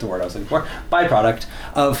 That's what the word I was looking for. Byproduct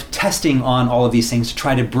of testing on all of these things to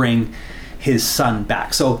try to bring his son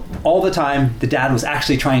back. So all the time, the dad was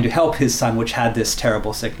actually trying to help his son, which had this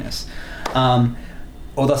terrible sickness.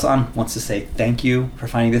 Oda-san wants to say thank you for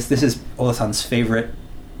finding this. This is Oda-san's favorite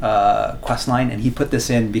quest line, and he put this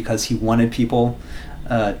in because he wanted people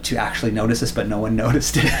to actually notice this, but no one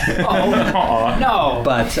noticed it. Oh, no.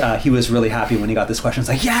 But he was really happy when he got this question. It's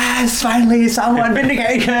like, yes, finally, someone,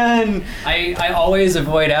 vindication! I always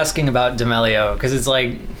avoid asking about Demelio, because it's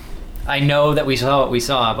like, I know that we saw what we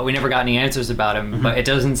saw, but we never got any answers about him. But it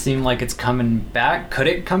doesn't seem like it's coming back. Could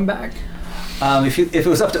it come back? If it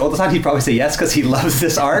was up to Oda-san, he'd probably say yes, because he loves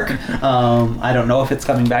this arc. I don't know if it's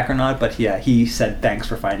coming back or not, but yeah, he said thanks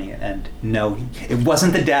for finding it. And no, it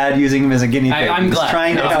wasn't the dad using him as a guinea pig. I'm glad.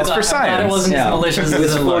 Trying to help for science. It wasn't as malicious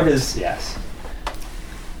as it looked. Yes.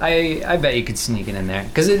 I bet you could sneak it in there,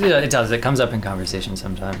 because it does. It comes up in conversation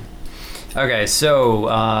sometime. Okay,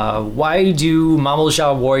 so why do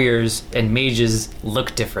Mamoolja warriors and mages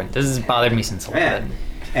look different? This has bothered me since a little bit.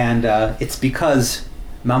 And it's because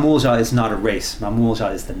Mamoolja is not a race.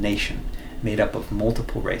 Mamoolja is the nation, made up of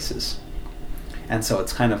multiple races. And so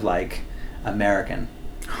it's kind of like American.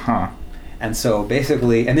 Huh. And so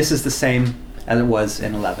basically, and this is the same as it was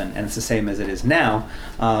in 11, and it's the same as it is now,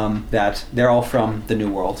 that they're all from the New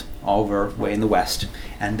World, all over way in the West,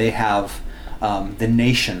 and they have the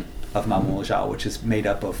nation of Mamoolja, which is made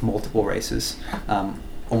up of multiple races.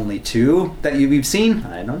 Only two that we've seen?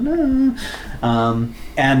 I don't know.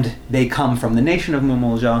 And they come from the nation of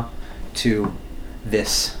Mamoolja to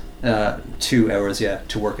this, to Eorzea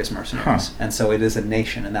to work as mercenaries. Huh. And so it is a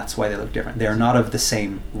nation, and that's why they look different. They are not of the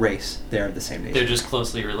same race. They are of the same nation. They're just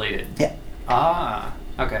closely related. Yeah. Ah,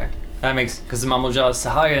 okay. That makes, because the Mamoolja is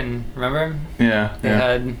Sahayan, remember? Yeah. They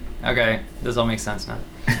had, okay, this all makes sense now.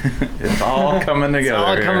 It's all coming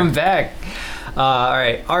together. It's all coming back. All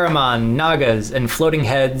right, Ahriman, Nagas, and floating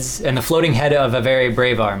heads, and the floating head of a very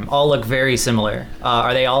brave arm all look very similar.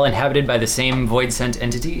 Are they all inhabited by the same void-sent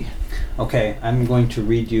entity? Okay, I'm going to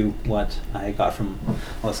read you what I got from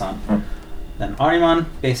Oda-san. Then Ahriman,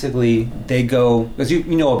 basically, they go, because you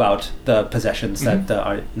know about the possessions that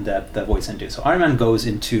the void-sent do. So Ahriman goes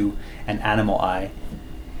into an animal eye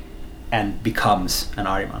and becomes an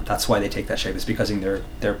Ahriman. That's why they take that shape. It's because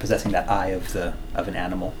they're possessing that eye of an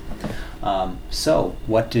animal. So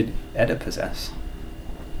what did Edda possess?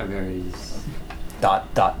 A very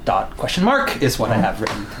question mark is what I have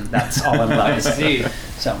written. And that's all I'm allowed to say. see.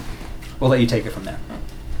 So we'll let you take it from there.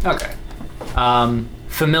 Okay.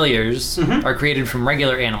 Familiars are created from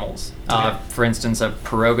regular animals. For instance, a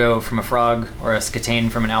pirogo from a frog or a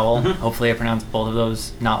scatane from an owl. Hopefully I pronounced both of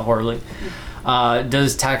those not horribly.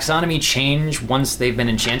 Does taxonomy change once they've been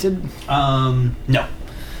enchanted? No.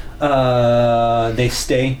 They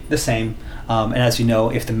stay the same. And as you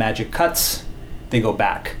know, if the magic cuts, they go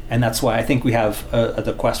back. And that's why I think we have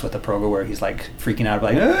the quest with the pirogo where he's like freaking out,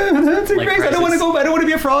 like, that's Like crazy. I don't want to Crisis. go. I don't want to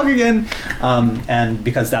be a frog again. And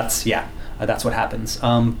because that's what happens.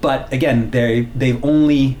 But again, they've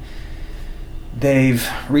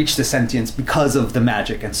reached the sentience because of the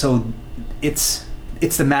magic, and so it's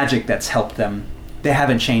the magic that's helped them. They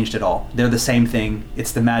haven't changed at all. They're the same thing.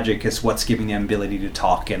 It's the magic is what's giving them ability to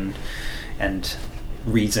talk and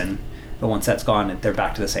reason. But once that's gone, they're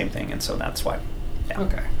back to the same thing, and so that's why. Yeah.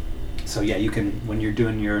 Okay. So yeah, you can, when you're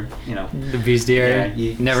doing your, The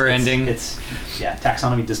bestiary, never ending.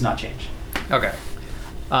 Taxonomy does not change. Okay.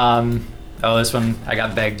 This one I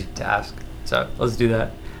got begged to ask, so let's do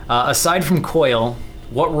that. Aside from Coil,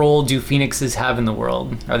 what role do phoenixes have in the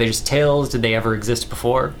world? Are they just tales? Did they ever exist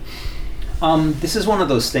before? This is one of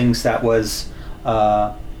those things that was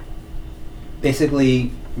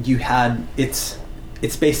basically it's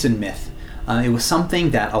based in myth. It was something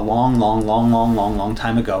that a long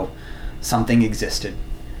time ago, something existed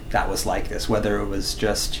that was like this. Whether it was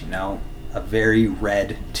just a very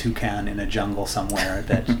red toucan in a jungle somewhere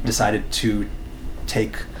that decided to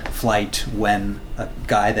take flight when a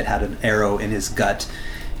guy that had an arrow in his gut,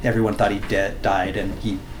 everyone thought he died, and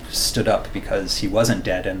he stood up because he wasn't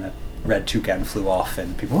dead, and the red toucan flew off,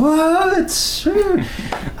 and people, it's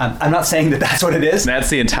I'm not saying that that's what it is. That's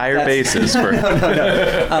the entire basis for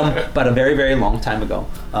no. But a very, very long time ago,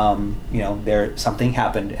 there something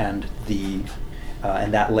happened, and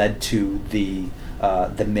and that led to the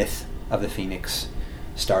myth of the phoenix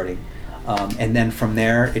starting. And then from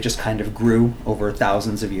there, it just kind of grew over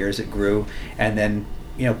thousands of years. It grew, and then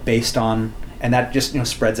based on, and that just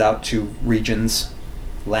spreads out to regions,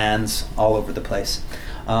 lands all over the place.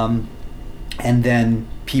 And then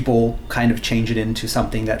people kind of change it into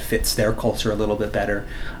something that fits their culture a little bit better,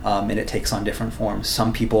 and it takes on different forms.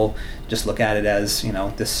 Some people just look at it as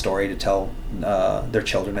this story to tell their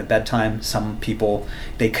children at bedtime. Some people,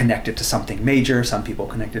 they connect it to something major. Some people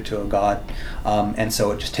connect it to a god, and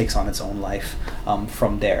so it just takes on its own life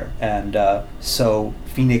from there. And so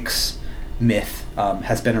Phoenix myth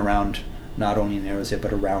has been around not only in Eorzea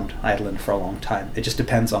but around Eidolon for a long time. It just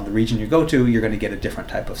depends on the region you go to. You're going to get a different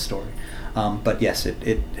type of story. But yes,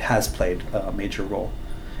 it has played a major role.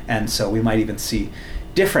 And so we might even see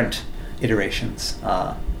different iterations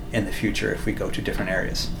in the future if we go to different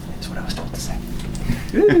areas. That's what I was told to say.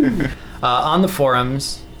 On the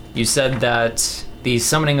forums, you said that the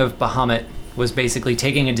summoning of Bahamut was basically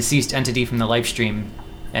taking a deceased entity from the life stream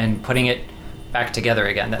and putting it back together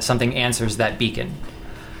again, that something answers that beacon.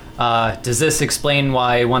 Does this explain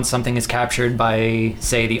why once something is captured by,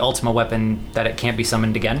 say, the Ultima weapon, that it can't be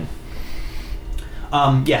summoned again?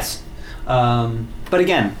 Yes. But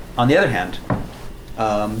again, on the other hand,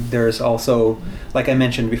 there's also, like I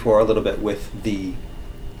mentioned before a little bit with the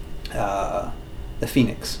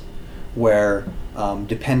Phoenix, where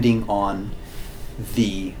depending on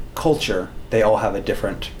the culture, they all have a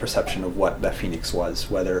different perception of what that Phoenix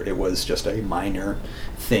was, whether it was just a minor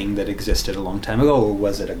thing that existed a long time ago, or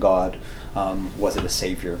was it a god, was it a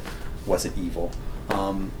savior, was it evil,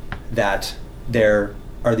 that there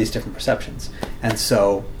are these different perceptions. And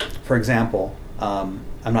so, for example, I'm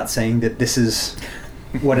not saying that this is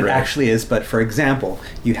what it actually is, but for example,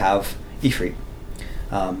 you have Ifrit.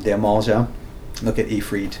 The Amalja look at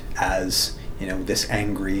Ifrit as, this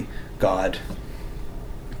angry god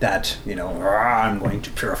that, I'm going to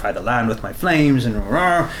purify the land with my flames,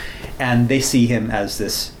 and they see him as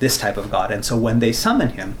this type of god. And so when they summon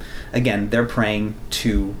him, again, they're praying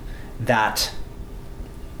to that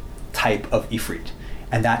type of Ifrit,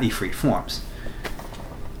 and that Ifrit forms.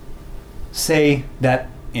 Say that,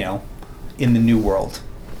 in the New World,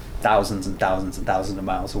 thousands and thousands and thousands of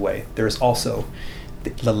miles away, there's also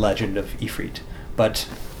the legend of Ifrit. But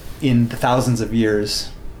in the thousands of years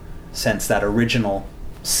since that original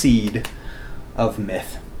seed of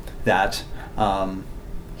myth, that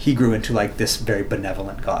he grew into like this very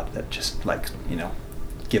benevolent god that just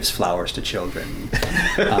gives flowers to children.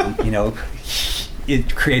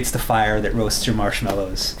 It creates the fire that roasts your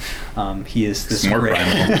marshmallows. He is this More great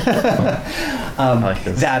I like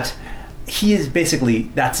this. that he is basically,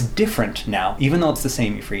 that's different now. Even though it's the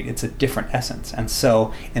same Ifrit, it's a different essence. And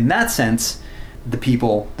so in that sense, the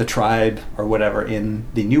people, the tribe, or whatever in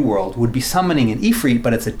the New World would be summoning an Ifrit,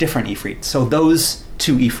 but it's a different Ifrit. So those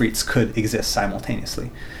two Ifrits could exist simultaneously.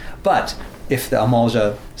 But if the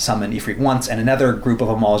Amalja summoned Ifrit once and another group of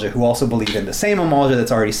Amalja who also believe in the same Amalja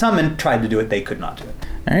that's already summoned tried to do it, they could not do it.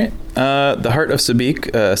 All right. The Heart of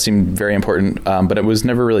Sabik seemed very important, but it was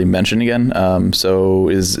never really mentioned again. So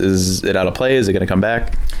is it out of play? Is it going to come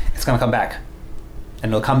back? It's going to come back.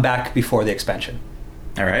 And it'll come back before the expansion.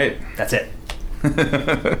 All right. That's it.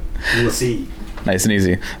 We'll see. Nice and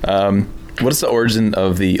easy. What is the origin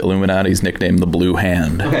of the Illuminati's nickname, the Blue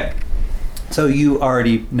Hand? Okay. So you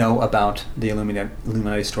already know about the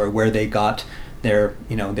Illuminati story, where they got their,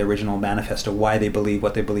 the original manifesto, why they believe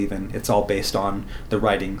what they believe in. It's all based on the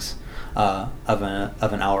writings of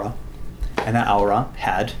an aura, and that aura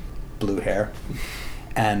had blue hair,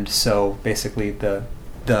 and so basically the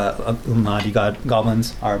Illuminati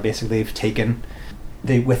goblins are basically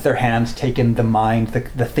with their hands taken the mind,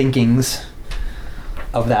 the thinkings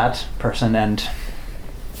of that person and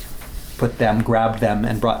grabbed them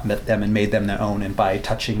and brought them and made them their own, and by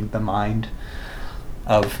touching the mind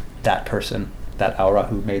of that person, that aura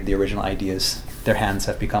who made the original ideas, their hands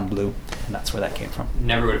have become blue, and that's where that came from.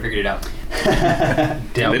 Never would have figured it out.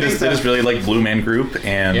 They just really like Blue Man Group,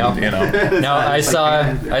 and No, I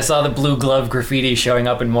saw the blue glove graffiti showing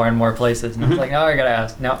up in more and more places, and I was like, oh, I gotta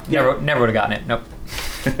ask. No, never would have gotten it. Nope.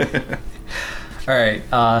 All right.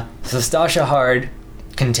 So Stasha Hard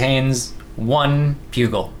contains one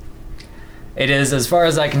pugil. It is, as far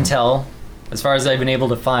as I can tell, as far as I've been able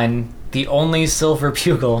to find, the only silver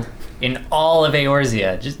pugil in all of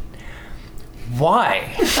Eorzea. Just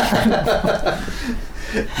why?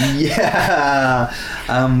 Yeah,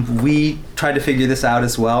 we tried to figure this out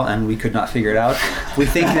as well, and we could not figure it out. We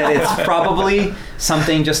think that it's probably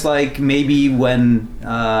something just like maybe when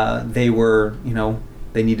they were,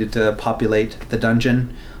 they needed to populate the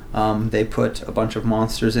dungeon. They put a bunch of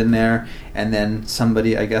monsters in there, and then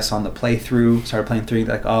somebody, I guess, on the playthrough started playing through,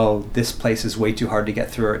 like, oh, this place is way too hard to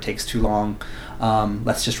get through, or it takes too long.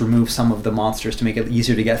 Let's just remove some of the monsters to make it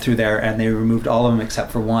easier to get through there, and they removed all of them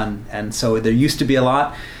except for one. And so there used to be a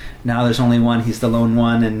lot. Now there's only one. He's the lone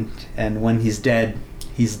one, and when he's dead,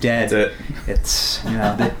 he's dead. That's it. It's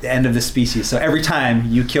the end of the species. So every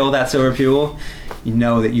time you kill that silver pugil, you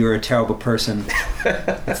know that you're a terrible person.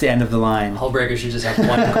 That's the end of the line. Hullbreaker should just have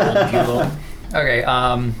one gold pugil. Okay,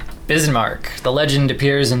 Bismarck. The legend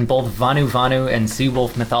appears in both Vanu Vanu and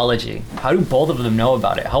Seawolf mythology. How do both of them know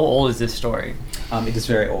about it? How old is this story? It is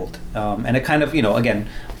very old. And it kind of, again,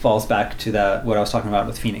 falls back to what I was talking about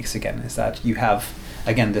with Phoenix again, is that you have,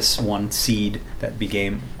 again, this one seed that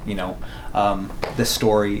became, the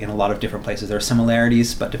story in a lot of different places. There are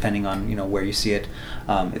similarities, but depending on, where you see it,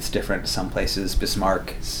 it's different. Some places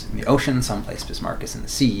Bismarck is in the ocean, some places Bismarck is in the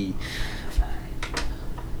sea.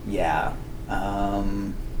 Yeah.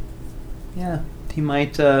 Yeah, he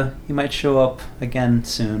might show up again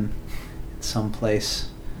soon, someplace,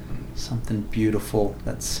 something beautiful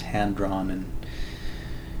that's hand drawn, and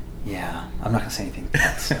yeah, I'm not gonna say anything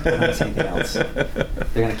else.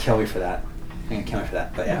 They're gonna kill me for that.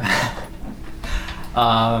 But yeah.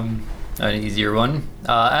 An easier one.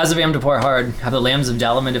 As of Amdapor Hard, have the Lambs of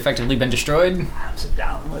Dalamud effectively been destroyed? Lambs of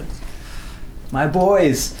Dalamud, my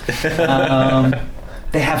boys.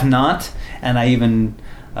 They have not, and I even.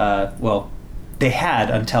 They had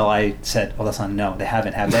until I said, "Oh, that's not no. They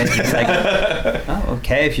haven't, have they?" He's like, "Oh,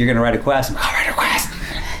 okay. If you're gonna write a quest, I'm like, I'll write a quest."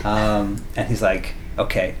 And he's like,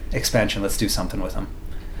 "Okay, expansion. Let's do something with them."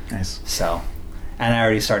 Nice. So, and I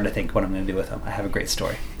already started to think what I'm gonna do with them. I have a great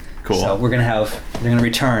story. Cool. So they're gonna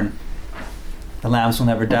return. The lambs will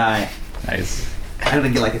never die. Nice. I'm gonna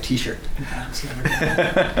get like a T-shirt.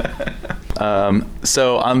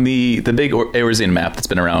 So on the big Eorzean map that's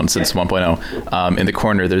been around since 1.0, in the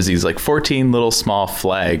corner there's these like 14 little small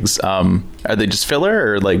flags. Are they just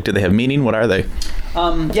filler, or like do they have meaning? What are they?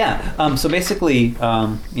 So basically,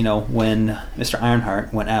 when Mr.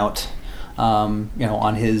 Ironheart went out,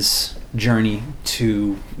 on his journey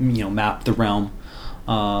to map the realm,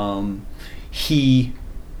 he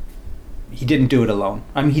didn't do it alone.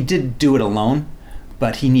 I mean, he did do it alone,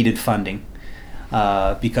 but he needed funding.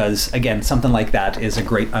 Because again, something like that is a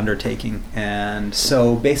great undertaking, and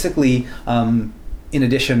so basically, in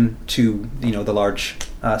addition to the large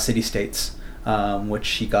city-states, which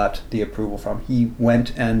he got the approval from, he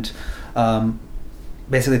went and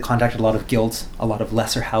basically contacted a lot of guilds, a lot of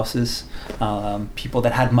lesser houses, people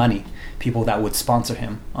that had money, people that would sponsor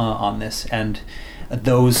him on this, and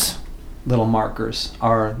those little markers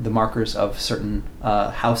are the markers of certain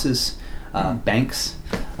houses, banks,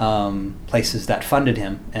 places that funded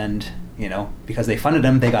him, and because they funded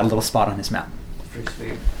him, they got a little spot on his map. Pretty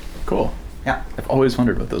sweet. Cool. Yeah. I've always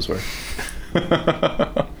wondered what those were.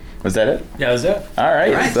 Was that it? Yeah, that was it. All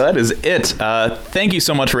right. So that is it. Thank you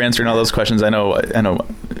so much for answering all those questions. I know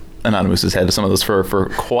Anonymous has had some of those for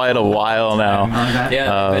quite a while now.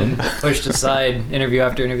 Yeah, they've been pushed aside interview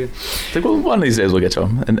after interview. I think, well, one of these days we'll get to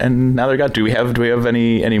them. And now they're got. Do we have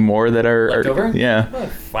any more that are Left over? Yeah. Well,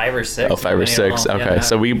 5 or 6. Oh, 5 or 6. Okay, Yeah.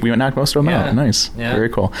 so we knocked most of them out. Nice. Yeah. Very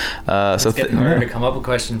cool. It's getting harder to come up with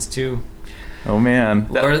questions too. Oh man,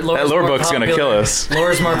 that lore book's gonna kill us.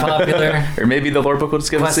 Lore's more popular. Or maybe the lore book will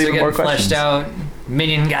just give us Quests are even more getting questions. fleshed out.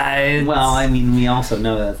 Minion guides. Well, I mean, we also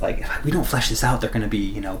know that like if we don't flesh this out, there are going to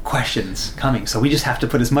be questions coming. So we just have to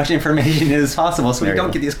put as much information in as possible, so we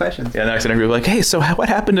don't get these questions. Yeah, the next interview, we're like, hey, so what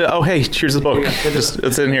happened to? Oh, hey, here's the book.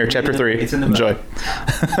 It's in here, chapter 3. It's in the Enjoy.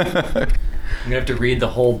 I'm gonna have to read the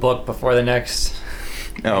whole book before the next.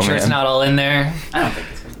 Oh I'm sure man, it's not all in there. I don't think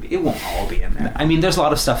it's going to be. It won't all be in there. I mean, there's a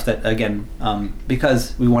lot of stuff that, again,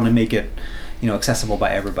 because we want to make it, accessible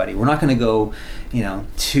by everybody. We're not going to go,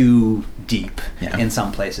 too deep in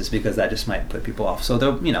some places because that just might put people off. So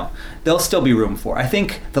there'll still be room for. I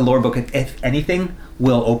think the lore book, if anything,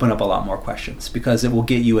 will open up a lot more questions because it will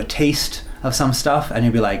get you a taste of some stuff, and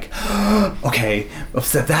you'll be like, okay,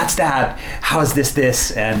 so that's that. How is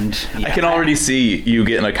this? And I can already see you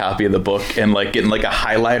getting a copy of the book and like getting like a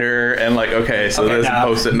highlighter and like, okay, so there's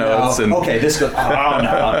post-it notes and okay, this goes. Oh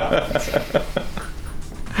no.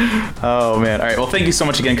 Oh man! All right. Well, thank you so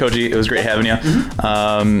much again, Koji. It was great having you.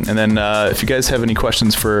 And then if you guys have any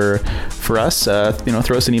questions for us, throw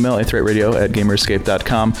us an email,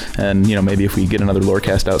 aetherite@gamerscape.com, and maybe if we get another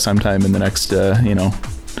Lorecast out sometime in the next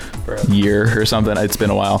year or something. It's been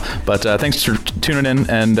a while, but thanks for tuning in,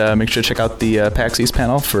 and make sure to check out the PAX East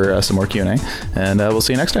panel for some more Q&A, and we'll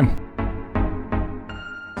see you next time.